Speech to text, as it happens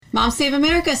Mom Save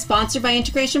America, sponsored by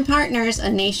Integration Partners, a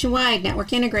nationwide network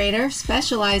integrator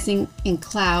specializing in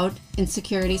cloud and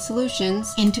security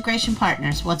solutions. Integration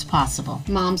Partners, what's possible?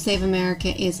 Mom Save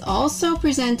America is also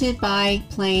presented by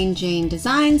Plain Jane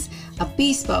Designs, a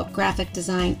bespoke graphic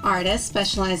design artist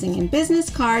specializing in business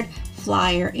card,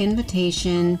 flyer,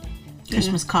 invitation,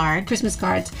 Christmas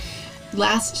cards.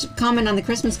 Last comment on the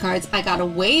Christmas cards, I got a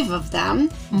wave of them.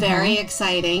 Very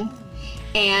exciting.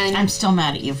 And I'm still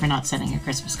mad at you for not sending a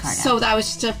Christmas card out. So I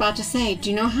was just about to say, do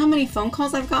you know how many phone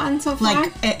calls I've gotten so far?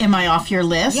 Like, am I off your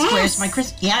list? Yes. Where's my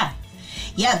Christmas? Yeah.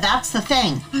 Yeah, that's the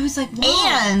thing. I was like, whoa.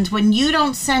 And when you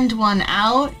don't send one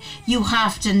out, you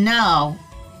have to know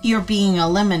you're being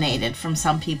eliminated from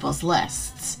some people's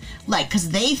lists. Like,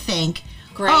 because they think,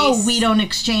 Grace. Oh, we don't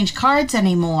exchange cards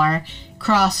anymore.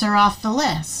 Cross her off the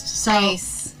list. So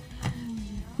Grace.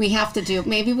 We have to do,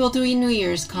 maybe we'll do a New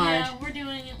Year's card. Yeah, we're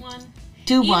doing it one.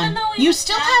 Do one. You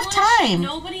still have time.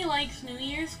 Nobody likes New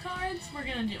Year's cards. We're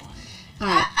gonna do one. All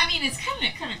right. I mean, it's kind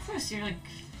of close. You're like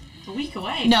a week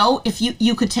away. No, if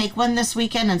you could take one this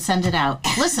weekend and send it out.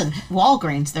 Listen,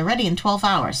 Walgreens, they're ready in 12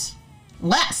 hours.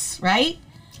 Less, right?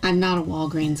 I'm not a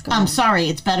Walgreens girl. I'm sorry,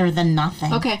 it's better than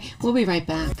nothing. Okay, we'll be right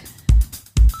back.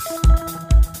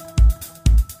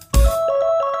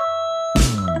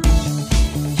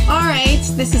 All right,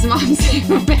 this is Mom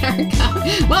Save America.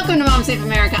 Welcome to Mom Save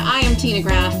America. I am Tina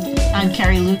Graff. I'm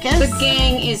Carrie Lucas. The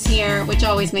gang is here, which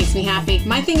always makes me happy.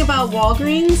 My thing about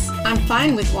Walgreens, I'm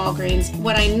fine with Walgreens.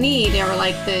 What I need are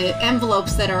like the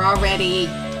envelopes that are already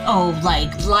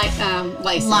licensed.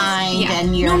 Lined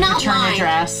and your return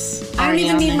address. I don't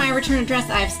even need my return address.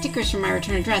 I have stickers for my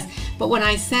return address. But when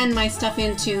I send my stuff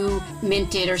into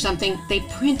Minted or something, they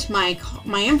print my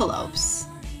envelopes.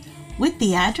 With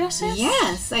the addresses?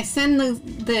 Yes, I send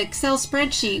the Excel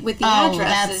spreadsheet with the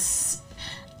addresses.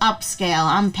 That's upscale.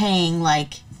 I'm paying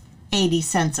like 80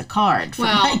 cents a card for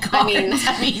my cards.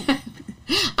 I mean,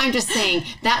 I'm just saying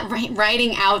that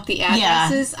writing out the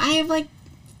addresses, I have like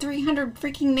 300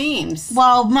 freaking names.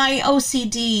 Well, my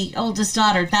OCD oldest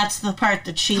daughter, that's the part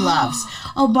that she loves.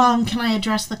 Oh, Mom, can I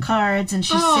address the cards? And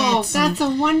she sits. Oh, that's a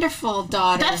wonderful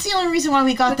daughter. That's the only reason why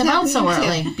we got them out so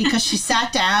early. Because she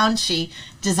sat down, she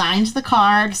designed the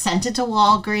card, sent it to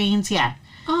Walgreens. Yeah.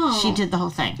 Oh. She did the whole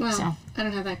thing. Well, so. I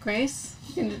don't have that, Grace.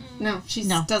 No, she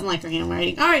doesn't like her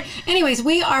handwriting. All right. Anyways,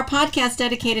 we are a podcast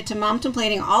dedicated to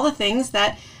mom-templating all the things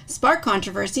that spark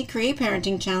controversy, create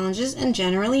parenting challenges, and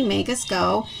generally make us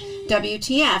go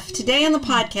WTF. Today on the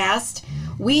podcast,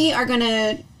 we are going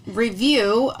to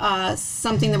review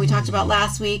something that we talked about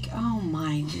last week. Oh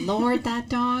my Lord, that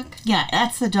dog. Yeah,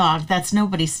 that's the dog. That's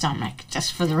nobody's stomach,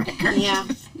 just for the record. Yeah.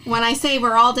 When I say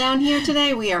we're all down here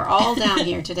today, we are all down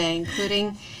here today,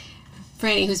 including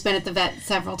Franny, who's been at the vet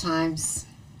several times.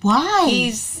 Why?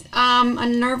 He's a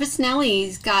nervous Nelly.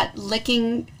 He's got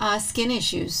licking skin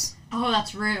issues. Oh,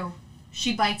 that's Rue.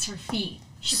 She bites her feet.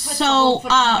 She puts So, the whole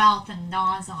foot in her mouth and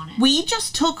gnaws on it. We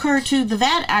just took her to the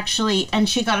vet, actually, and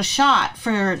she got a shot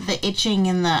for the itching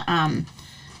in the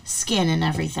skin and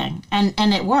everything, and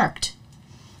it worked.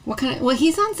 What kind of? Well,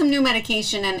 he's on some new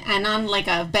medication and on like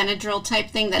a Benadryl type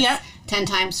thing that's 10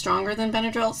 times stronger than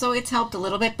Benadryl, so it's helped a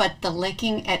little bit, but the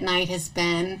licking at night has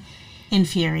been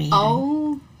infuriating.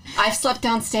 Oh, I've slept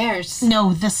downstairs.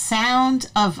 No, the sound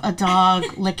of a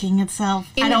dog licking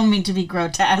itself. I don't mean to be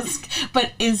grotesque,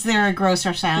 but is there a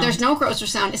grosser sound? There's no grosser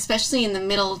sound, especially in the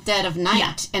middle dead of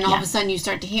night, and all of a sudden you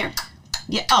start to hear.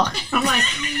 Yeah. Oh, I'm like,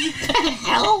 what the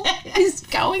hell is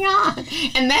going on?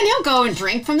 And then he'll go and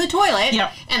drink from the toilet,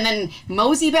 and then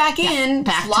mosey back in,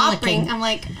 slopping. I'm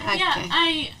like, okay.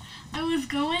 Yeah, I was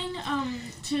going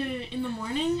in the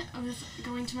morning. I was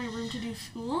going to my room to do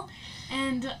school,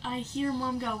 and I hear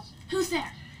Mom go, "Who's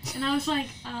there?" And I was like,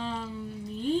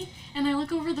 me. And I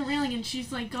look over the railing, and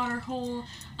she's like got her whole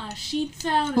sheets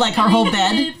out, like her whole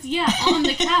bed. On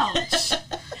the couch.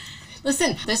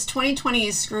 Listen, this 2020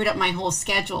 has screwed up my whole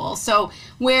schedule. So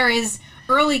whereas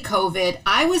early COVID,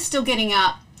 I was still getting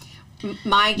up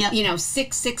my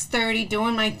 6:30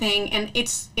 doing my thing, and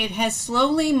it has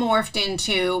slowly morphed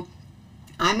into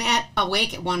I'm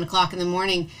awake at 1 o'clock in the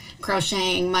morning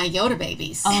crocheting my Yoda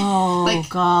babies. Oh,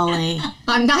 golly.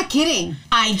 I'm not kidding.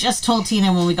 I just told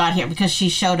Tina when we got here, because she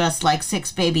showed us like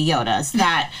 6 baby Yodas,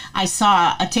 that I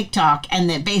saw a TikTok and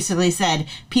that basically said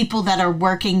people that are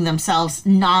working themselves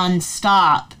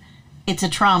nonstop, it's a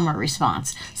trauma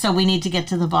response. So we need to get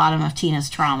to the bottom of Tina's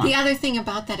trauma. The other thing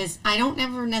about that is I don't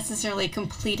ever necessarily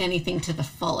complete anything to the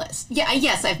fullest. Yeah,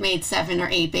 yes, I've made 7 or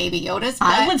 8 baby Yodas. But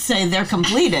I would say they're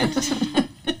completed.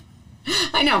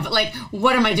 I know, but like,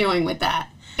 what am I doing with that?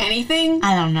 Anything?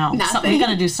 I don't know. Nothing? We got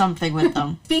to do something with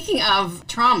them. Speaking of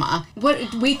trauma, what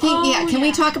we think? Can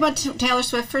we talk about Taylor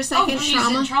Swift for a second? She's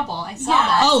Trauma. in trouble. I saw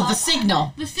that. Oh, the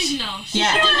signal. The signal.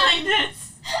 Yeah. Like this.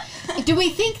 Do we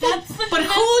think that? But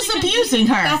who's abusing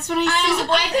her? That's what I said.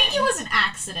 I think it was an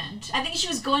accident. I think she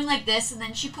was going like this, and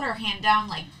then she put her hand down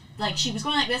like she was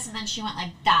going like this, and then she went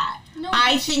like that. No,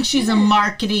 I think she's a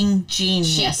marketing genius.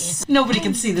 She is. Nobody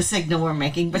can see the signal we're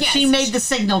making, but Yes. she made the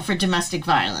signal for domestic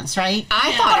violence, right?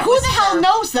 I thought. But it who was the hell for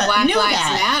knows that? Black Knew Lives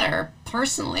that? Matter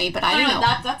personally, but I I don't don't know.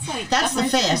 know. That's like That's the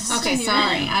fist. Okay,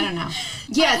 sorry. I don't know.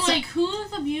 Yeah, it's like,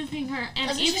 who's abusing her? And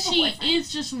Doesn't if she have a she boyfriend?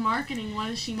 is just marketing, what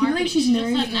is she feel like marketing? she's She just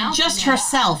married had an and album. Just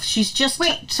herself. She's just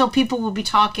so people will be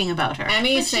talking about her.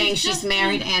 Emmy is But saying she's she's just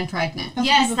married being- and pregnant.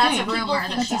 Yes, People that's a think. rumor People that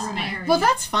think she's that's a rumor. married. Well,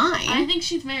 that's I fine. think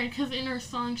she's married because in her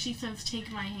song she says,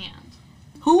 "Take my hand."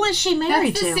 Who is she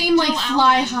married That's the to? same, like, Joe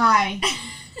fly Allen. high.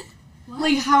 What?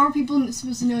 Like, how are people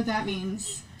supposed to know what that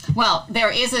means? Well,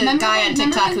 there is a Remember guy on when-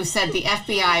 TikTok remember who said the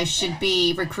FBI should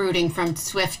be recruiting from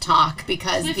Swift Talk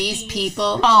because these Swifties.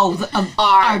 people Oh,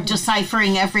 are are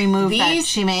deciphering every move that these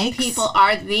she makes. people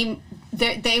are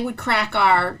they would crack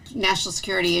our national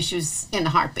security issues in a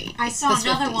heartbeat. I saw The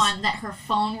another Swifties. one that her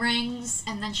phone rings,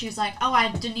 and then she was like, "Oh, I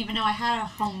didn't even know I had a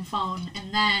home phone."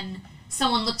 And then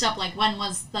someone looked up like when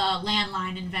was the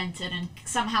landline invented, and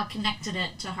somehow connected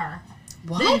it to her.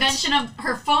 What? The invention of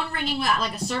her phone ringing at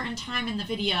like a certain time in the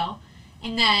video,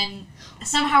 and then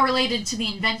somehow related to the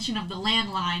invention of the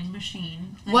landline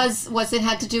machine. Like, Was it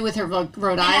had to do with her Rhode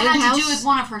and it Island had house? to do with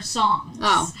one of her songs.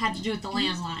 Oh. Had to do with the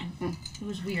landline. It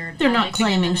was weird. They're how not they figured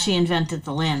claiming it she out. invented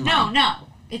the landline. No.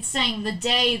 It's saying the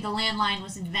day the landline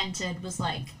was invented was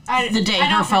like The day I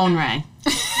her don't phone remember.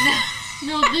 rang.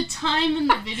 No, the time in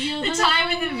the video. The though? time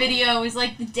in the video was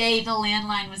like the day the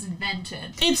landline was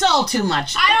invented. It's all too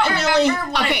much. I don't Really-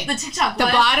 remember what Okay, the TikTok the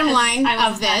was. bottom 'cause line I of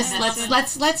wasn't that this,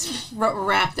 invested. let's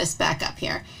wrap this back up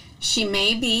here. She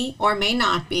may be or may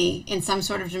not be in some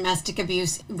sort of domestic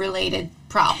abuse related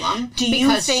problem. Do you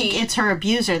because think she, it's her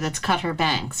abuser that's cut her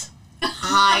bangs?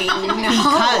 I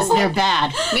Because know. they're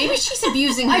bad. Maybe she's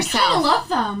abusing I kind of herself. love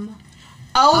them.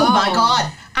 Oh, Oh. my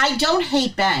god. I don't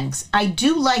hate bangs. I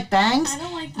do like bangs. I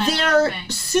don't like I that. don't They're like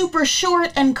bangs. super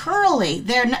short and curly.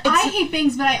 They're not. I hate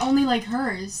bangs, but I only like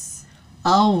hers.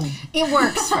 Oh, It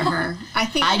works for her. I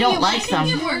think. I don't I like think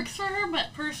them. it works for her, but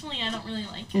personally, I don't really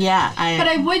like it. Yeah, But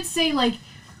I would say, like,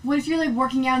 what if you're, like,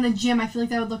 working out in the gym? I feel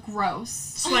like that would look gross.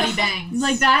 Sweaty bangs.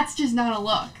 Like, that's just not a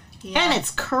look. and it's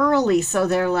curly, so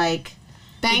they're like.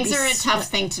 Bangs are a tough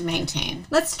thing to maintain.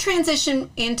 Let's transition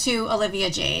into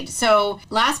Olivia Jade. So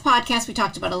last podcast we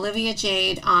talked about Olivia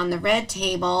Jade on the Red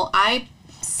Table. I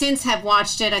since have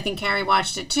watched it. I think Carrie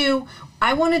watched it too.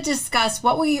 I want to discuss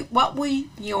what were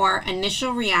your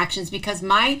initial reactions, because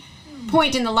my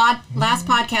point in the last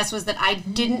podcast was that I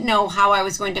didn't know how I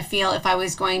was going to feel, if I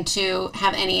was going to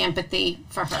have any empathy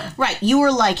for her. Right, you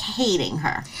were like hating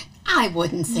her. I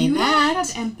wouldn't say You that.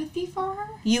 have empathy for her?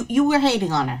 You were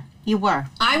hating on her. You were.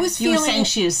 I was You were feeling saying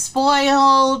she was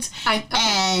spoiled okay.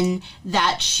 and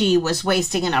that she was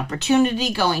wasting an opportunity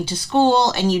going to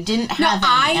school, and you didn't have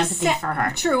any empathy said, for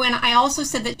her. True, and I also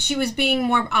said that she was being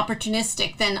more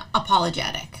opportunistic than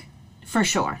apologetic. For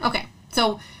sure. Okay,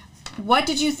 so what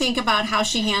did you think about how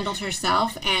she handled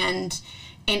herself, and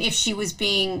if she was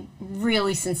being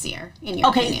really sincere in your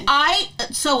Okay, opinion? I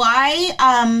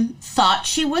thought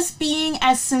she was being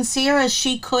as sincere as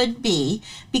she could be,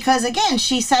 because again,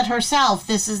 she said herself,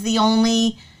 this is the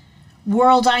only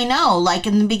world I know. Like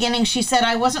in the beginning, she said,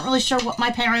 I wasn't really sure what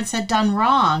my parents had done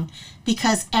wrong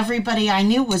because everybody I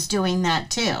knew was doing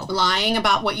that too. Lying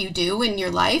about what you do in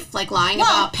your life, like lying Well,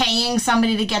 about paying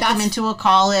somebody to get them That's- into a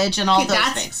college and all Okay,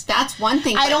 those things. that's one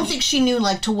thing. I but don't think she knew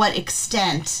like to what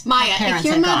extent Maya, her parents if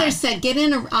your had mother gone. said, get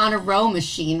on a row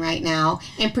machine right now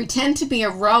and pretend to be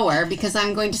a rower because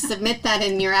I'm going to submit that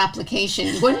in your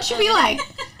application, wouldn't you be like,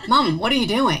 Mom, what are you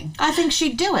doing? I think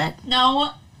she'd do it.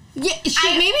 No, Yeah,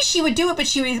 maybe she would do it, but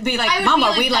she would be I like, would Mom, be are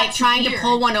like, we like that's trying to weird.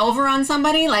 pull one over on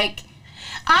somebody? Like,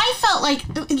 I felt like,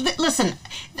 listen,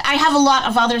 I have a lot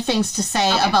of other things to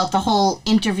say Okay. about the whole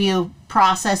interview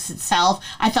process itself.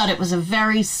 I thought it was a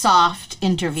very soft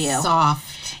interview.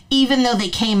 soft. Even though they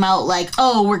came out like,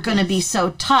 oh, we're going to be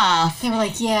so tough. They were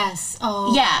like, yes.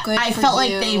 Oh, Yeah, good I for felt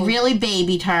like you. they really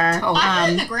babied her. Totally. I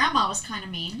heard the grandma was kind of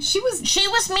mean. She was. She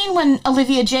was mean when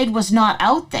Olivia Jade was not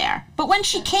out there. But when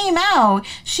she came out,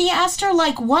 she asked her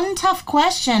like one tough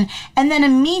question and then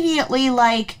immediately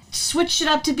like switched it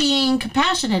up to being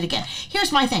compassionate again.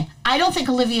 Here's my thing. I don't think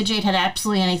Olivia Jade had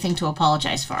absolutely anything to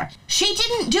apologize for. She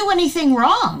didn't do anything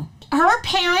wrong. Her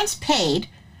parents paid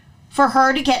for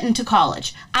her to get into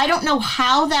college. I don't know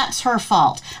how that's her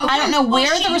fault. I don't know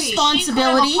where the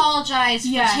responsibility. She could have apologized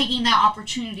Yeah. for taking that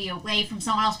opportunity away from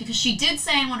someone else, because she did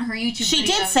say in one of her YouTube videos. She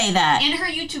did say that. In her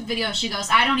YouTube video, she goes,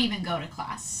 "I don't even go to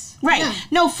class." Right. Yeah.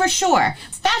 No, for sure.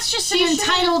 That's just She an should've-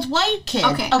 entitled white kid.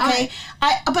 Okay, all right.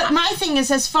 But my thing is,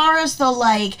 as far as the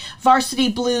like Varsity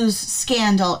Blues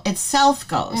scandal itself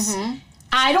goes,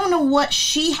 I don't know what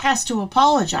she has to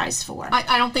apologize for.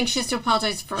 I don't think she has to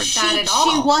apologize for that at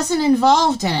all. She wasn't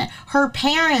involved in it. Her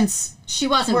parents She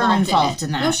was were involved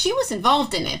in that. No, she was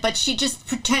involved in it, but she just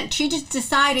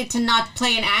decided to not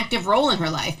play an active role in her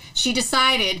life. She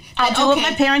decided I'll that, do what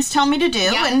my parents tell me to do,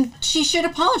 yeah, and she should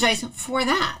apologize for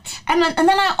that.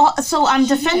 so I'm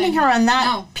defending her on that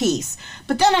No. piece.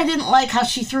 But then I didn't like how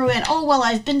she threw in, "Oh well,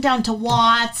 I've been down to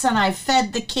Watts and I've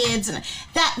fed the kids," and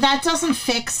that doesn't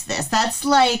fix this. That's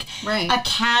like Right. a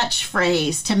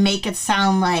catchphrase to make it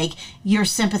sound like you're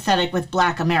sympathetic with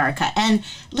Black America. And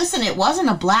listen, it wasn't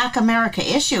a Black America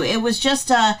issue. It was just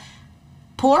a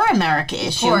poor America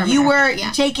issue. Poor You were America,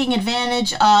 yeah. taking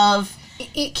advantage of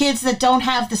It- kids that don't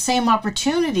have the same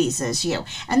opportunities as you.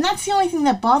 And that's the only thing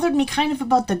that bothered me kind of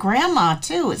about the grandma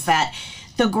too, is that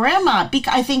the grandma,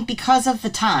 I think because of the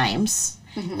times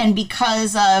and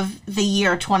because of the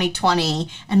year 2020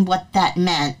 and what that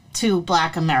meant to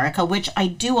Black America, which I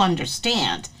do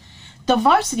understand, the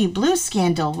Varsity Blues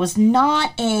scandal was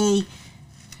not a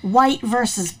white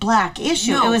versus black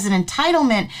issue. No. It was an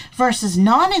entitlement versus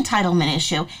non-entitlement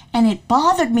issue. And it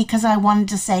bothered me because I wanted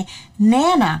to say,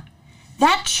 Nana,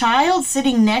 that child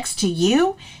sitting next to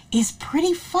you is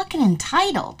pretty fucking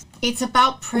entitled. It's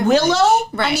about privilege. Willow?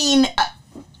 Right. I mean,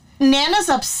 Nana's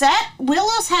upset.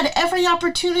 Willow's had every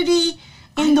opportunity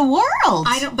in the world.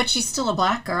 but she's still a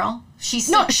Black girl. She's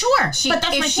No, sure, but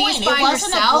that's if my she's point. It by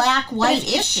wasn't a herself- black-white but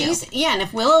if issue. she's- Yeah, and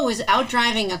if Willow was out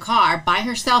driving a car by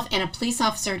herself and a police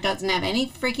officer doesn't have any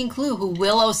freaking clue who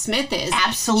Willow Smith is,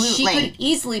 Absolutely. she could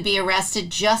easily be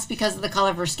arrested just because of the color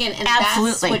of her skin, and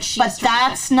Absolutely, that's what she's but trying to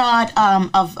that's not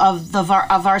of the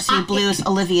Varsity Blues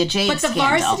Olivia Jade But the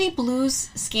scandal. Varsity Blues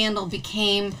scandal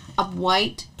became a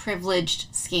white privileged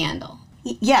scandal.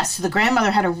 Yes, the grandmother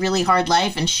had a really hard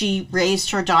life, and she raised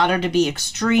her daughter to be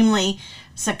extremely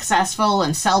successful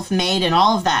and self-made and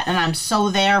all of that, and I'm so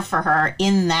there for her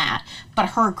in that. But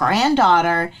her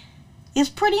granddaughter is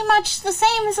pretty much the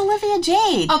same as Olivia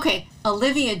Jade. Okay,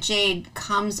 Olivia Jade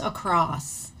comes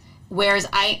across, whereas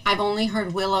I've only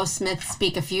heard Willow Smith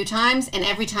speak a few times, and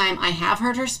every time I have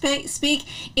heard her speak,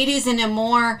 it is in a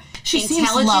more She seems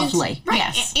intelligent, lovely, right?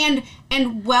 yes.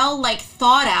 And well, like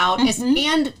thought out,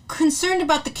 and concerned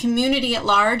about the community at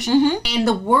large and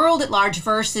the world at large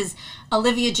versus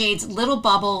Olivia Jade's little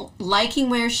bubble, liking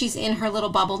where she's in her little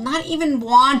bubble, not even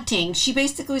wanting. She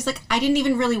basically was like, I didn't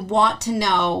even really want to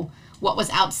know what was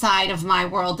outside of my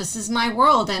world. This is my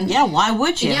world, and Yeah, why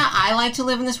would you? yeah, I like to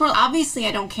live in this world. Obviously,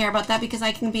 I don't care about that because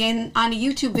I can be on a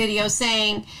YouTube video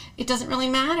saying it doesn't really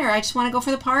matter. I just want to go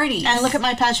for the party. And look at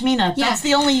my pashmina. Yeah. That's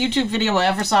the only YouTube video I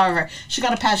ever saw of her. She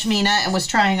got a pashmina and was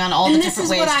trying on all the this different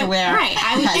is ways what to wear right.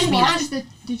 I was pashmina.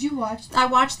 Did you watch that? I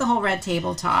watched the whole Red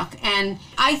Table Talk, and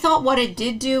I thought what it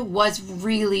did do was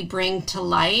really bring to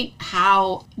light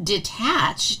how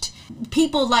detached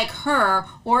people like her,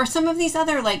 or some of these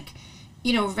other, like,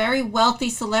 you know, very wealthy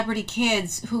celebrity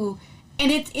kids who,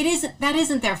 and that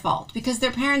isn't their fault because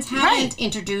their parents haven't Right.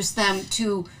 introduced them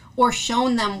to or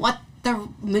shown them what the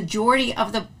majority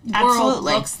of the world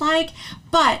Absolutely. looks like.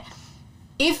 But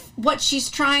if what she's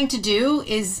trying to do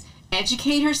is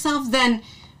educate herself, then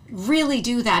really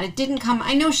do that. It didn't come.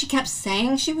 I know she kept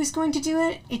saying she was going to do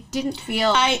it. It didn't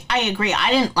feel. I agree.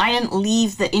 I didn't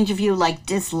leave the interview like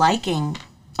disliking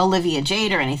Olivia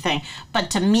Jade or anything, but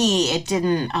to me it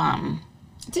didn't.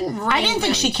 It didn't. I didn't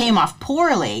think she came off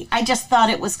poorly. I just thought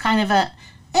it was kind of a.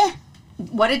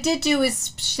 What it did do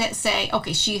is say,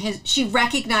 okay, she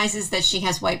recognizes that she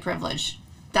has white privilege.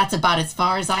 That's about as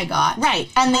far as I got. Right,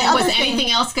 and the other was thing,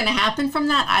 anything else going to happen from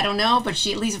that? I don't know, but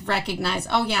she at least recognized.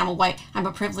 Oh yeah, I'm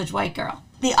a privileged white girl.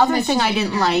 the other thing I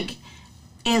didn't like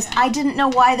is I didn't know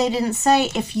why they didn't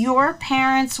say if your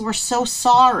parents were so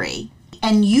sorry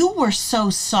and you were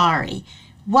so sorry,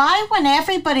 why when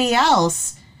everybody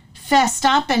else fessed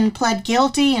up and pled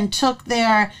guilty and took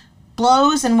their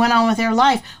blows and went on with their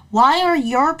life, why are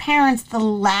your parents the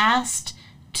last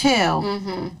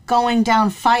two going down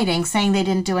fighting saying they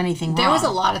didn't do anything There wrong? was a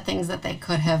lot of things that they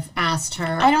could have asked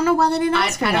her. I don't know why they didn't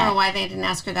ask her I don't that. know why they didn't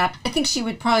ask her that. I think she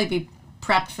would probably be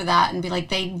prepped for that and be like,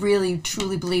 they really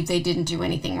truly believe they didn't do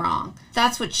anything wrong.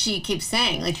 That's what she keeps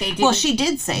saying. Like they didn't. Well, she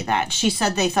did say that. She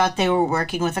said they thought they were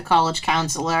working with a college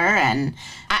counselor, and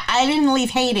I I didn't leave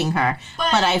hating her,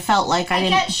 but I felt like I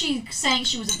didn't. get she saying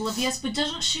she was oblivious, but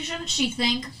shouldn't she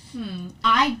think,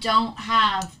 I don't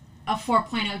have a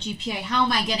 4.0 GPA. How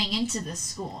am I getting into this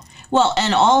school? Well,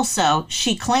 and also,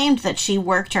 she claimed that she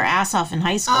worked her ass off in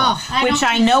high school, which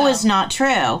I know is not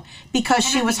true, because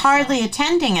she was hardly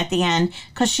attending at the end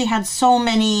because she had so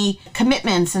many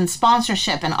commitments and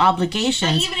sponsorship and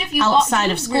obligations But even if you outside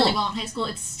do of school. really well in high school,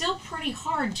 it's still pretty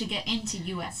hard to get into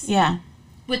USC. Yeah.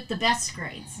 With the best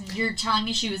grades. You're telling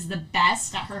me she was the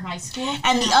best at her high school?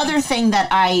 And the other thing that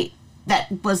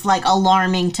was like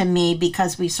alarming to me,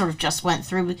 because we sort of just went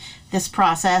through this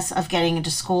process of getting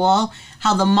into school,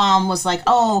 how the mom was like,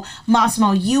 oh,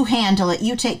 Massimo, you handle it,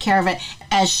 you take care of it,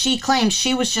 as she claimed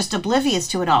she was just oblivious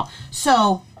to it all.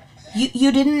 So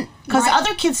you didn't, because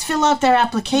other kids fill out their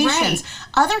applications.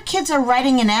 Other kids are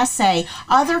writing an essay.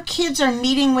 Other kids are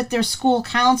meeting with their school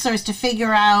counselors to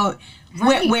figure out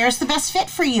where's the best fit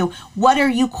for you. What are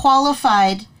you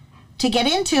qualified to get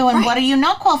into, and what are you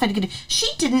not qualified to get into? She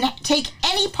didn't take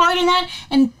any part in that,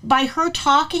 and by her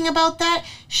talking about that,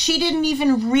 she didn't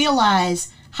even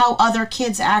realize how other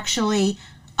kids actually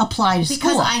apply to school.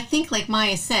 Because I think, like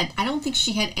Maya said, I don't think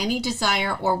she had any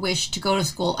desire or wish to go to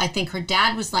school. I think her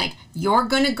dad was like, "You're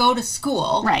going to go to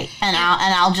school, right? And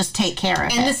I'll just take care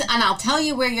of it, and I'll tell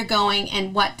you where you're going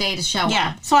and what day to show up."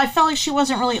 Yeah. So I felt like she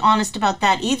wasn't really honest about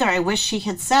that either. I wish she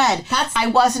had said, I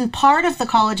wasn't part of the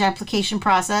college application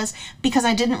process because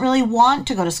I didn't really want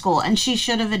to go to school, and she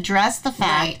should have addressed the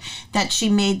fact that she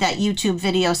made that YouTube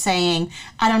video saying,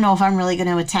 "I don't know if I'm really going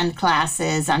to attend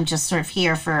classes. I'm just sort of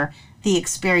here for the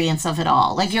experience of it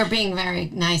all." Like, you're being very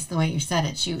nice the way you said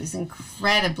it. She was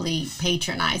incredibly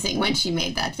patronizing when she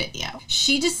made that video.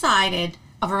 She decided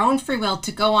of her own free will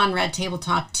to go on Red Table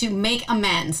Talk to make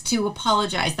amends, to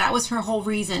apologize. That was her whole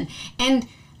reason. And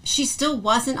she still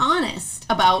wasn't honest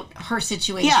about her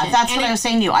situation. Yeah, that's what I was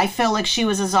saying to you. I feel like she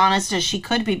was as honest as she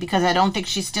could be, because I don't think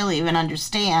she still even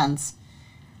understands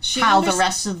how the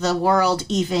rest of the world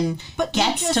even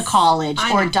gets to college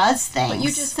or does things. But you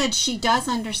just said she does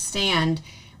understand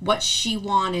what she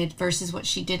wanted versus what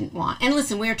she didn't want. And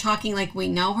listen, we are talking like we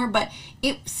know her, but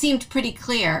it seemed pretty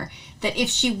clear that if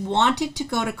she wanted to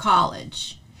go to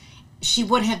college, she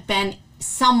would have been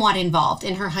somewhat involved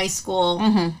in her high school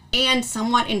and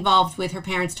somewhat involved with her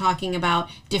parents talking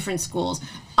about different schools.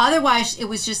 Otherwise, it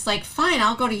was just like, fine,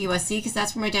 I'll go to USC because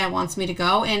that's where my dad wants me to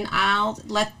go, and I'll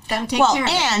let them take care of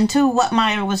it. And to what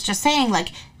Maya was just saying, like,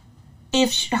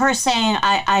 if her saying,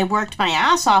 I worked my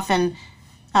ass off in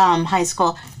high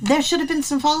school, there should have been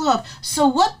some follow-up. So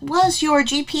what was your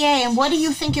GPA, and what do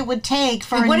you think it would take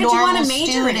for a normal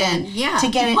student to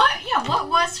get it? What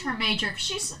was her major? 'Cause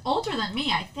she's older than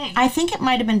me, I think. I think it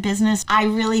might have been business. I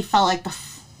really felt like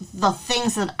the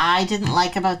things that I didn't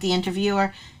like about the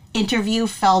interview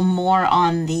fell more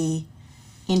on the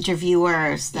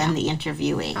interviewers than the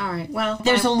interviewee. All right, well,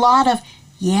 there's a lot of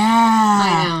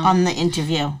on the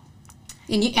interview.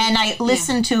 And I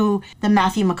listened to the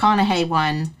Matthew McConaughey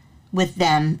one with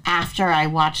them after I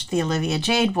watched the Olivia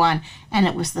Jade one, and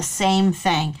it was the same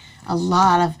thing. A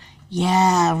lot of,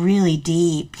 really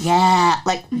deep.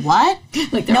 Like, what?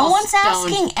 Like no one's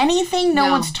asking anything. No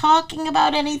one's talking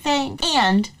about anything.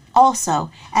 And also,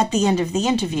 at the end of the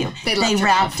interview, they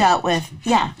wrapped out with,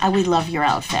 we love your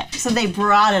outfit. So they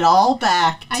brought it all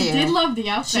back to... I did love the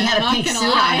outfit. She had a pink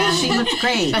suit on. She looked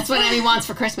great. That's what Abby wants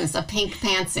for Christmas, a pink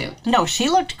pantsuit. No, she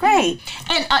looked great.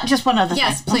 And just one other thing.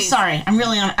 Yes, please. I'm sorry.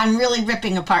 I'm really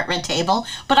ripping apart Red Table,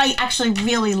 but I actually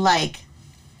really like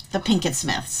the Pinkett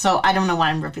Smiths, so I don't know why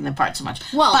I'm ripping them apart so much.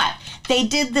 Well, but they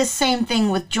did this same thing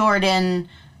with Jordan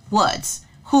Woods,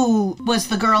 who was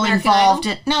the girl American involved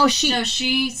Idol? in... No, she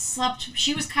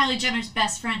was Kylie Jenner's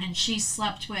best friend, and she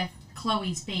slept with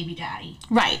Chloe's baby daddy.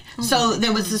 Right. So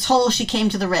there was this whole, she came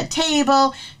to the Red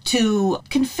Table to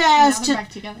confess, to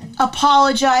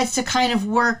apologize, to kind of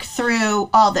work through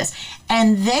all this.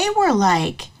 And they were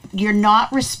like, you're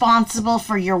not responsible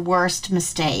for your worst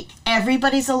mistake.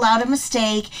 Everybody's allowed a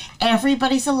mistake.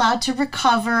 Everybody's allowed to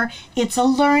recover. It's a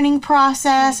learning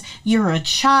process. You're a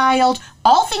child.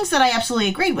 All things that I absolutely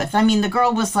agreed with. I mean, the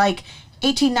girl was like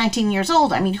 18, 19 years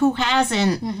old. I mean, who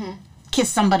hasn't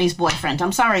kissed somebody's boyfriend?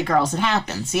 I'm sorry, girls. It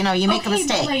happens. You know, you make a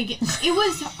mistake. But, like, it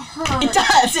was her... It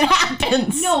does. It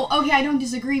happens. No, okay, I don't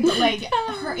disagree, but, like,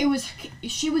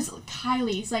 she was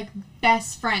Kylie's, like,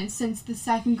 best friend since the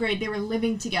second grade. They were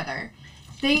living together.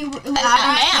 They were... Like,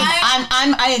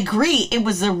 I agree. It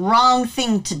was the wrong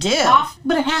thing to do.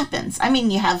 But it happens. I mean,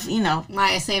 you have,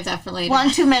 Maya, save that for later.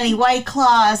 One too many White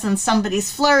Claws and somebody's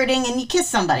flirting and you kiss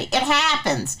somebody. It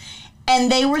happens.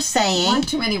 And they were saying One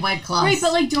too many White Claws. Right,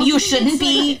 but like, don't you think shouldn't it's,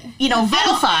 be, like,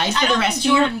 vilified for the rest of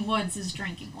your... Jordan Woods is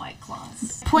drinking White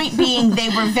Claws. Point being, they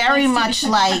were very much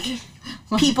like,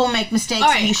 people make mistakes All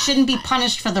right. and you shouldn't be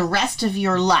punished for the rest of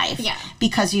your life Yeah.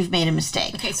 because you've made a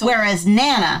mistake. Okay, so- Whereas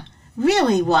Nana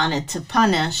really wanted to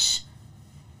punish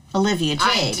Olivia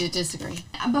I Jade. do disagree.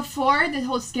 Before the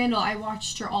whole scandal, I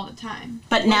watched her all the time.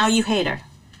 But now you hate her.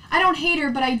 I don't hate her,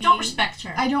 but I Don't respect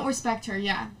her. I don't respect her.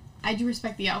 Yeah, I do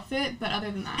respect the outfit, but other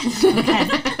than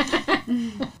that,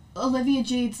 Olivia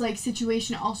Jade's like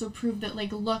situation also proved that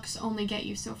like looks only get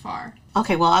you so far.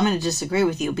 Okay, well, I'm going to disagree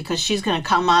with you because she's going to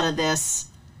come out of this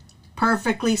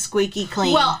perfectly squeaky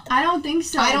clean. Well, I don't think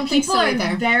so. I don't think People so are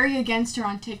either. very against her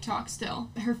on TikTok still.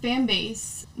 Her fan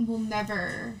base will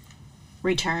never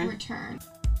return. return.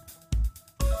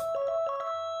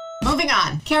 moving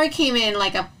on. Carrie came in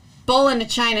like a bull in a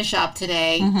china shop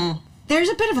today. Mm-hmm. There's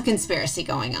a bit of a conspiracy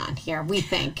going on here, we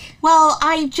think. Well,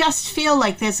 I just feel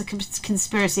like there's a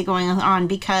conspiracy going on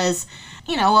because,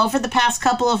 over the past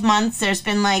couple of months, there's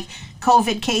been like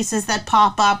COVID cases that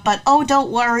pop up, but oh, don't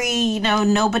worry,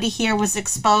 nobody here was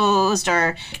exposed.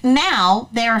 Or now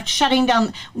they're shutting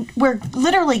down. We're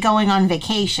literally going on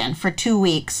vacation for 2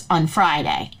 weeks on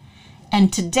Friday.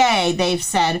 And today they've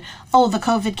said, oh, the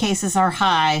COVID cases are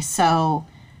high, so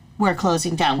we're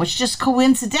closing down, which just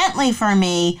coincidentally for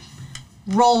me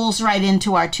rolls right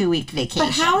into our 2-week vacation.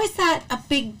 But how is that a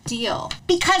big deal?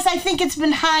 Because I think it's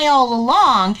been high all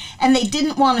along, and they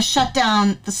didn't want to shut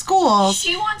down the schools.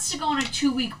 She wants to go on a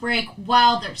 2-week break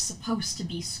while there's supposed to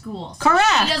be school. So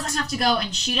Correct. She doesn't have to go,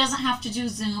 and she doesn't have to do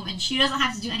Zoom, and she doesn't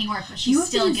have to do any work, but You she's have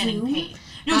to still do getting Zoom? paid.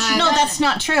 No, she No, doesn't. that's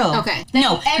not true. Okay.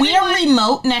 No, we are everyone-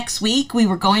 remote next week. We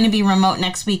were going to be remote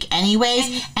next week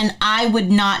anyways, and I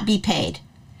would not be paid.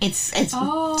 It's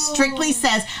Oh. strictly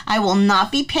says I will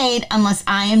not be paid unless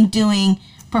I am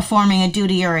performing a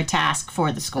duty or a task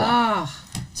for the school. Oh,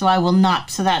 So I will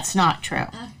not, so that's not true.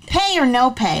 Pay or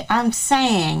no pay, I'm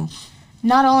saying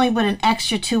not only would an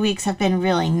extra 2 weeks have been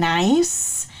really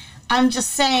nice, I'm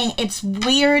just saying it's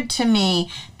weird to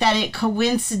me that it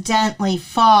coincidentally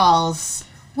falls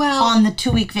well, on the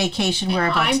 2-week vacation we're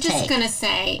about I'm to just take. going to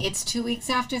say it's 2 weeks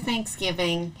after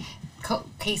Thanksgiving.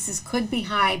 Cases could be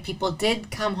high. People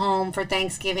did come home for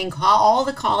Thanksgiving. All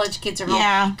the college kids are home.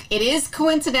 Yeah. It is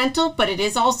coincidental, but it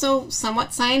is also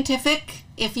somewhat scientific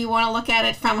if you want to look at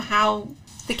it from how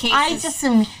the cases... I just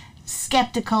am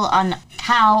skeptical on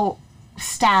how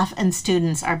staff and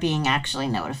students are being actually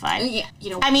notified. Yeah,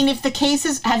 I mean, if the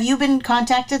cases... Have you been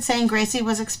contacted saying Gracie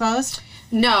was exposed?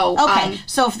 no. Okay,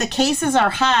 so if the cases are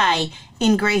high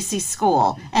in Gracie's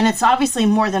school, and it's obviously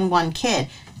more than one kid,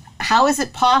 how is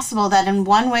it possible that in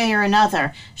one way or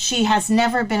another she has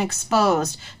never been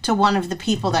exposed to one of the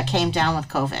people that came down with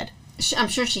COVID? I'm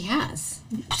sure she has.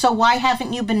 So why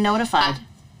haven't you been notified?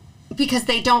 Because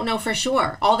they don't know for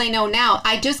sure. All they know now,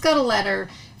 I just got a letter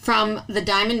from the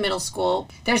Diamond Middle School.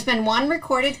 There's been one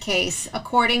recorded case,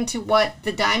 according to what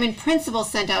the Diamond principal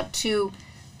sent out to,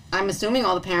 I'm assuming,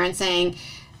 all the parents, saying,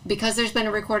 because there's been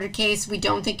a recorded case, we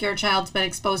don't think your child's been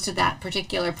exposed to that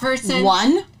particular person.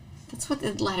 One? That's what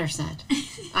the letter said.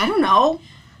 I don't know.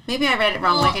 Maybe I read it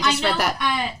wrong, like I just read that.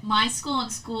 At my school and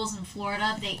schools in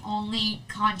Florida, they only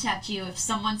contact you if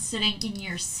someone's sitting in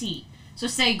your seat. So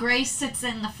say Grace sits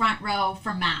in the front row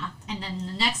for math, and then in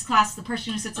the next class, the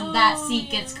person who sits in that seat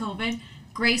gets COVID,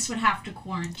 Grace would have to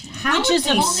quarantine. Which is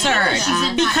would they do absurd that? She's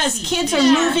in that because seat. kids are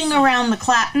Yeah. moving around the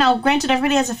class. Now, granted,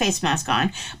 everybody has a face mask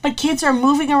on, but kids are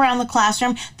moving around the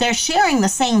classroom. They're sharing the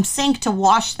same sink to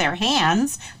wash their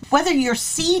hands. Whether your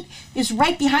seat is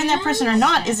right behind that person or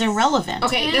not is irrelevant.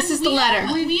 Okay, And this is the we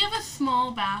letter. We have a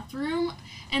small bathroom,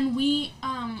 and we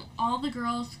all the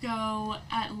girls go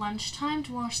at lunchtime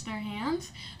to wash their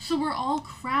hands. So we're all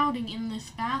crowding in this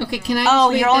bathroom. Okay, can I just Oh,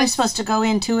 read you're only this? supposed to go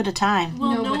in 2 at a time.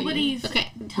 Well, Nobody. nobody's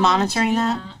Okay. telling us Monitoring to do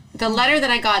that? The letter that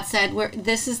I got said,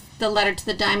 this is the letter to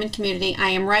the Diamond community. I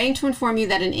am writing to inform you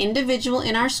that an individual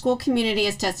in our school community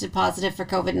has tested positive for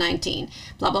COVID-19.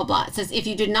 Blah, blah, blah. It says, if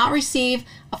you did not receive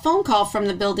a phone call from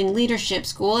the building leadership,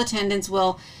 school attendance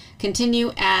will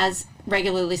continue as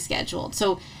regularly scheduled.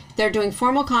 So they're doing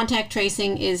formal contact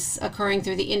tracing is occurring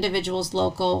through the individual's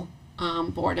local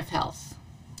Board of Health.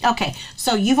 Okay,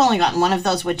 so you've only gotten one of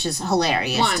those, which is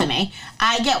hilarious One. to me.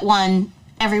 I get one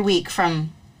every week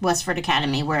from Westford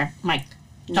Academy, where my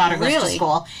daughter goes to Really?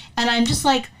 school, and I'm just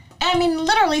like, I mean,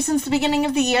 literally since the beginning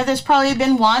of the year, there's probably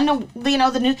been one.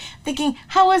 The new thinking,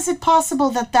 how is it possible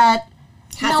that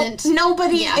Hasn't.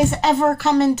 nobody Yeah. is ever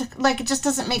come into, like, it just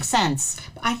doesn't make sense.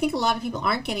 I think a lot of people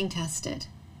aren't getting tested.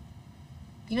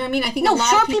 You know what I mean? I think No, a lot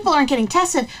sure, of people aren't getting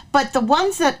tested, but the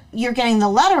ones that you're getting the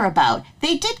letter about,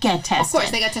 they did get tested. Of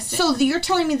course, they got tested. So you're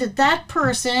telling me that that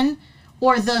person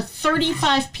or the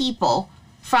 35 people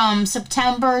from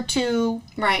September to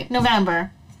Right.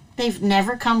 November, they've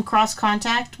never come cross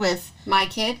contact with My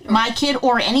kid. my kid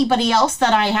or anybody else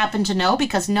that I happen to know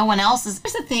because no one else is.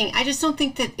 Here's the thing. I just don't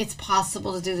think that it's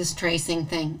possible to do this tracing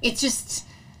thing. It's just...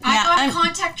 I Yeah, got I'm- a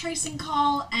contact tracing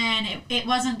call, and it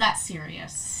wasn't that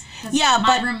serious. 'Cause Yeah,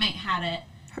 my but- roommate had it.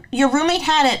 Your roommate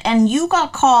had it and you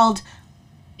got called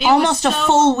It almost was a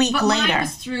full week but later. Mine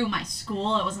was through my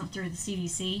school. It wasn't through the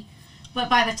CDC. But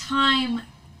by the time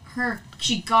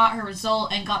she got her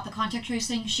result and got the contact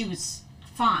tracing, she was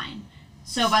fine.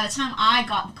 So by the time I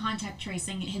got the contact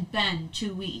tracing, it had been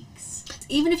 2 weeks.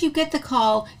 Even if you get the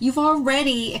call, you've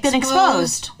already Been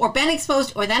exposed. or been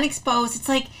exposed or then exposed. It's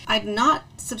like, I'm not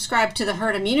subscribed to the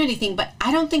herd immunity thing, but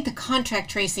I don't think the contact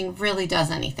tracing really does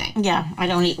anything. Yeah, I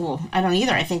don't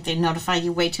either. I think they notify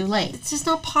you way too late. It's just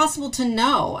not possible to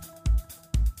know.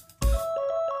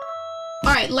 All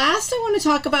right, last I want to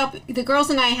talk about, the girls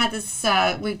and I had this,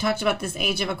 we talked about this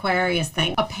Age of Aquarius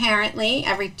thing. Apparently,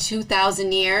 every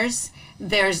 2,000 years,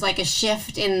 there's like a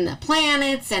shift in the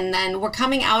planets, and then we're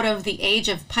coming out of the Age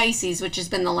of Pisces, which has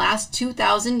been the last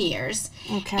 2,000 years.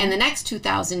 Okay. And the next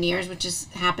 2,000 years, which is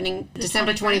happening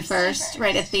December 21st,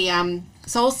 right at the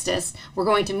solstice, we're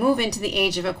going to move into the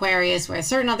Age of Aquarius, where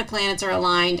certain other planets are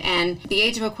aligned, and the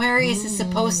Age of Aquarius is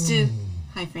supposed to...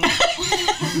 Hi, Frank.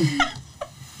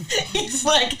 He's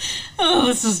like, oh,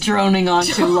 this is droning on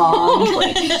too long.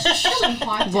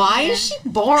 Why is she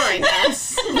boring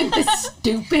us with this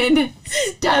stupid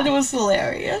stuff? That was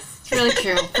hilarious. It's really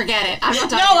true. Forget it. I'm not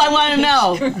talking. No, I want to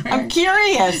know. I'm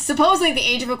curious. Supposedly, the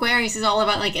Age of Aquarius is all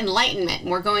about like enlightenment.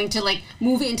 We're going to like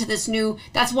move into this new.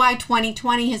 That's why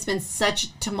 2020 has been such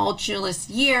a tumultuous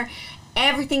year.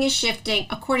 Everything is shifting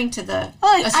according to the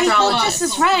I hope astrologists.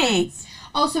 this is right.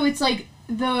 Also, it's like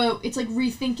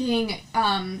rethinking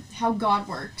how God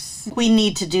works. We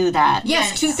need to do that.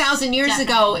 Yes, 2,000 years ago,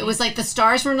 definitely. it was like the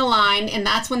stars were in a line, and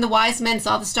that's when the wise men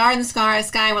saw the star in the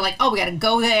sky and were like, oh, we got to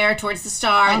go there towards the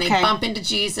star, and they Okay. bump into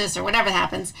Jesus or whatever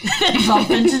happens.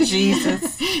 Bump into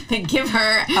Jesus. They give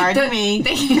her... Pardon me.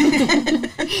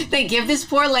 They give this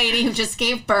poor lady who just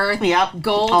gave birth Yep.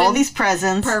 gold All and these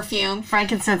presents. perfume.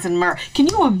 Frankincense and myrrh. Can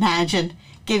you imagine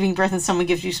giving birth and someone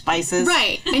gives you spices?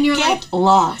 Right. And you're like, Get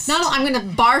lost. no, I'm going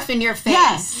to barf in your face.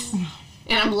 Yes.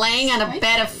 And I'm laying on a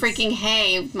bed of freaking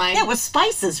hay. Yeah, with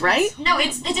spices, right? No,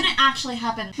 it didn't actually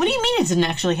happen. What do you mean it didn't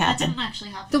actually That happen? didn't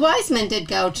actually happen. The wise men did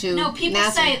go to No, people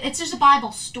Nazareth. say it's just a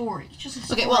Bible story. It's just a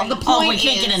story. Okay, well, the Oh, we point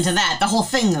can't is, get into that. The whole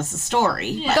thing is a story.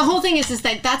 Yeah. the whole thing is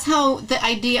that that's how the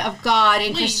idea of God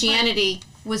in Wait, Christianity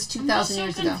was I'm just 2,000 so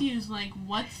years ago. confused. Like,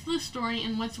 what's the story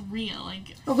and what's real? Like,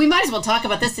 Well, we might as well talk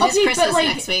about this. It is Christmas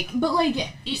next week. But like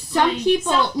It's some like-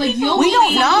 people, some like people- you'll We don't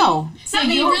believe- know. Some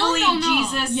Yeah, you people really don't believe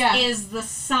know. Jesus Yeah. is the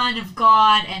son of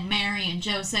God and Mary and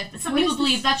Joseph. But some What people is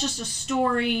believe this? that's just a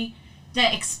story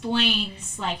that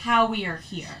explains like how we are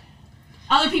here.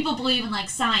 Other people believe in like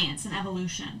science and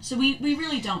evolution. So we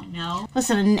really don't know.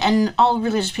 Listen, and all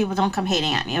religious people don't come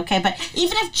hating at me, okay? But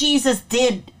even if Jesus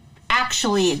did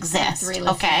actually exist, Three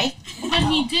listeners. okay? but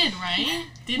he did, right?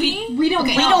 Did he? We don't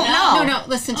Okay. know. We don't know. No,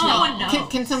 listen to Oh, me. no one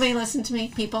knows. Can somebody listen to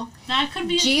me, people? That could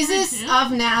be a Jesus story, too.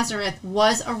 of Nazareth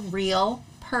was a real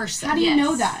person. How do you Yes.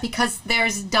 know that? Because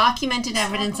there's documented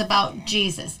evidence about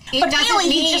Jesus. It But doesn't really,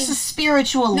 mean he's just a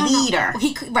spiritual leader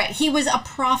He was a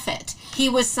prophet. He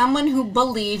was someone who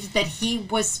believed that he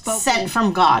was spoken. sent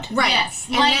from God. Right. Yes,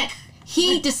 And like- that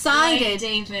he Like decided.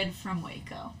 David from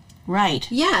Waco. Right.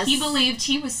 Yes. He believed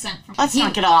he was sent from. Let's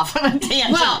not get off on a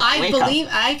tangent. Well, Wake up.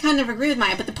 I kind of agree with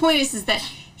Maya, but the point is that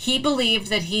he believed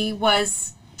that he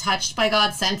was touched by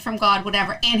God, sent from God,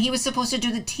 whatever, and he was supposed to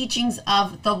do the teachings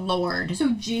of the Lord. So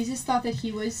Jesus thought that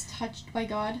he was touched by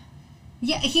God?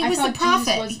 Yeah, he I was the thought prophet.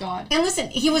 Jesus was God. And listen,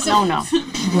 he was No.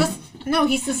 no,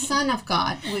 he's the son of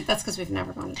God. That's because we've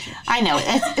never gone to church. I know.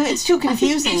 It's too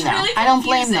confusing, It's though. really I don't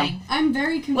blame them. confusing. I'm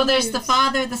very confused. Well, there's the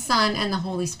Father, the Son, and the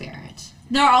Holy Spirit.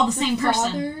 They're all the The same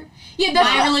person. Father? Yeah, that's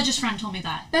My what, religious friend told me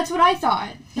that. that's what I thought.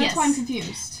 That's Yes. why I'm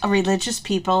confused. Religious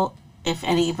people, if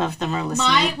any of them are listening,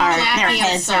 My their Jackie, I'm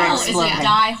heads sorry, are girl is a exploding.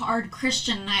 die-hard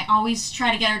Christian, and I always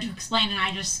try to get her to explain, and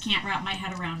I just can't wrap my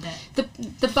head around it.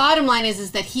 The bottom line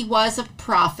is that he was a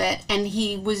prophet, and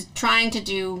he was trying to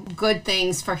do good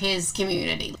things for his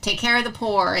community, take care of the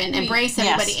poor, and embrace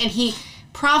everybody. Yes. And he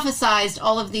prophesized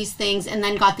all of these things, and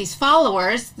then got these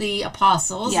followers, the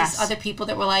apostles, Yes. these other people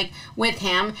that were like with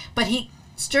him. But he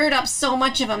stirred up so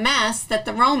much of a mess that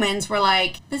the Romans were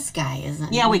like, this guy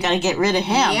isn't. Yeah, we got to get rid of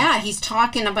him. Yeah, he's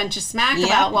talking a bunch of smack Yep.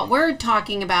 about what we're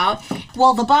talking about.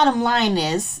 Well, the bottom line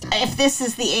is, if this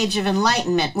is the age of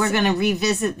enlightenment, we're going to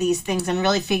revisit these things and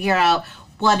really figure out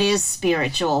what is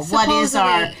spiritual, what is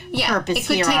our Supposedly, purpose it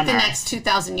could here take on the earth. next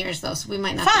 2,000 years, though, so we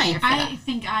might not Fine. be here for I that.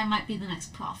 think I might be the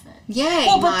next prophet. Yay,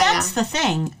 Well, but Maya. that's the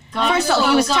thing. God- First of all, he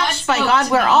well, was God touched by spoke God.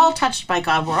 to We're me. all touched by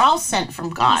God. We're all sent from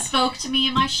He God. spoke to me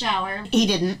in my shower. He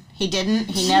didn't. He didn't.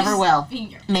 He never will.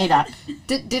 Finger. Made up.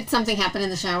 Did something happen in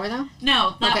the shower, though?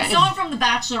 No, Okay. someone from The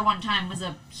Bachelor one time was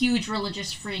a huge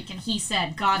religious freak, and he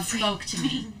said God spoke to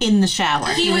me. In the shower.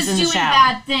 He was in the doing shower.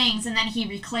 bad things, and then he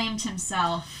reclaimed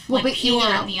himself Well, like but you pure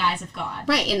know- in the eyes of God.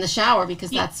 Right, in the shower,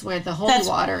 because Yeah. that's where the holy That's-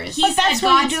 water is. He But that's said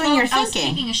when God you're doing your spoke- I was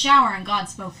thinking. taking a shower, and God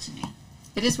spoke to me.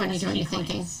 It is when you're That's doing what your he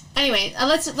thinking. claims. Anyway,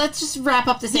 let's just wrap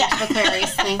up this Age Yeah. of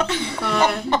Aquarius thing.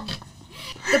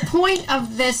 The point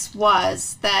of this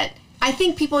was that I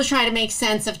think people are trying to make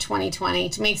sense of 2020,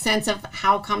 to make sense of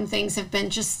how come things have been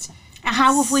just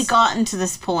How have we gotten to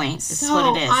this point? Is so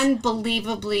what it is.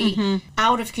 unbelievably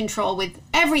out of control with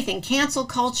everything. Cancel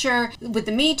culture, with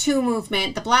the Me Too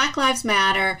movement, the Black Lives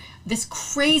Matter, this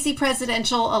crazy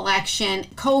presidential election,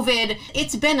 COVID.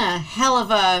 It's been a hell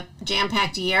of a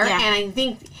jam-packed year. Yeah. And I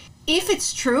think if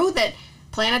it's true that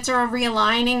planets are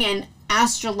realigning and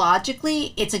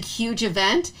astrologically it's a huge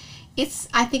event,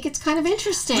 I think it's kind of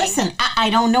interesting. Listen,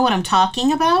 I don't know what I'm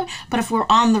talking about, but if we're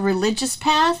on the religious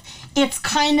path, it's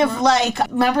kind of like,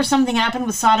 remember something happened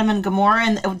with Sodom and Gomorrah,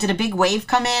 and did a big wave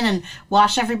come in and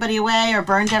wash everybody away or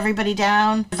burned everybody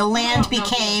down? The land don't know who those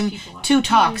became people are. too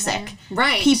toxic.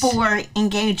 Right. People were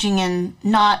engaging in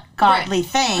not godly Right.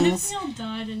 What if things, we all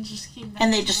died and just came back?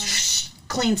 and they to just life?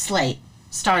 clean slate,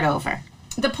 start over.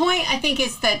 The point, I think,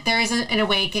 is that there is an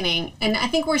awakening. And I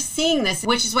think we're seeing this,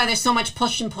 which is why there's so much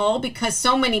push and pull, because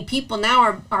so many people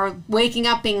now are waking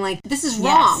up being like, this is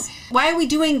wrong. Yes. Why are we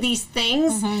doing these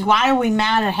things? Why are we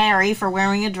mad at Harry for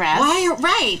wearing a dress?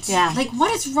 Right. Yeah. Like,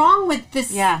 what is wrong with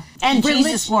this? Yeah. And Religion-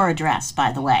 Jesus wore a dress,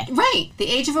 by the way. Right. The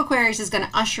Age of Aquarius is going to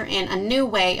usher in a new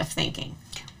way of thinking.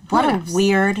 What a else?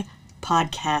 weird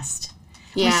podcast.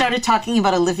 We Yeah. started talking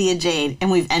about Olivia Jade,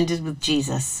 and we've ended with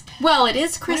Jesus. Well, it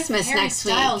is What if Christmas Harry next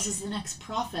Styles week. is the next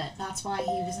prophet. That's why he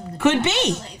was in the Could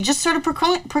dress. be. Just sort of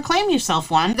proclaim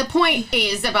yourself one. The point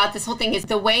is about this whole thing is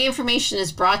the way information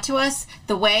is brought to us,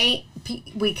 the way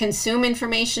we consume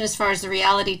information as far as the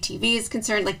reality TV is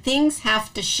concerned, like things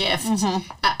have to shift.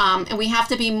 And we have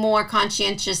to be more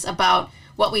conscientious about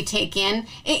what we take in.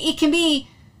 It can be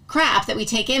crap that we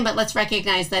take in, but let's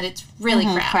recognize that it's really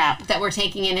crap that we're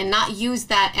taking in and not use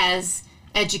that as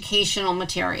educational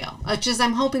material, which is,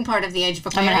 I'm hoping, part of the Age of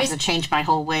I'm going to have Aquarius. to change my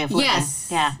whole way of looking. Yes.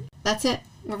 Yeah. That's it.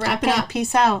 We're wrapping Okay, up.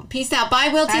 peace out. Peace out. Bye,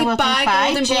 Wilty. Bye, Wilty. Bye, Bye,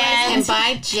 Golden Jen. Boys. And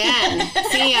bye, Jen.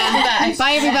 See ya.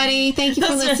 Bye, everybody. Thank you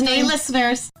for Those are 3 listening.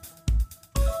 listeners.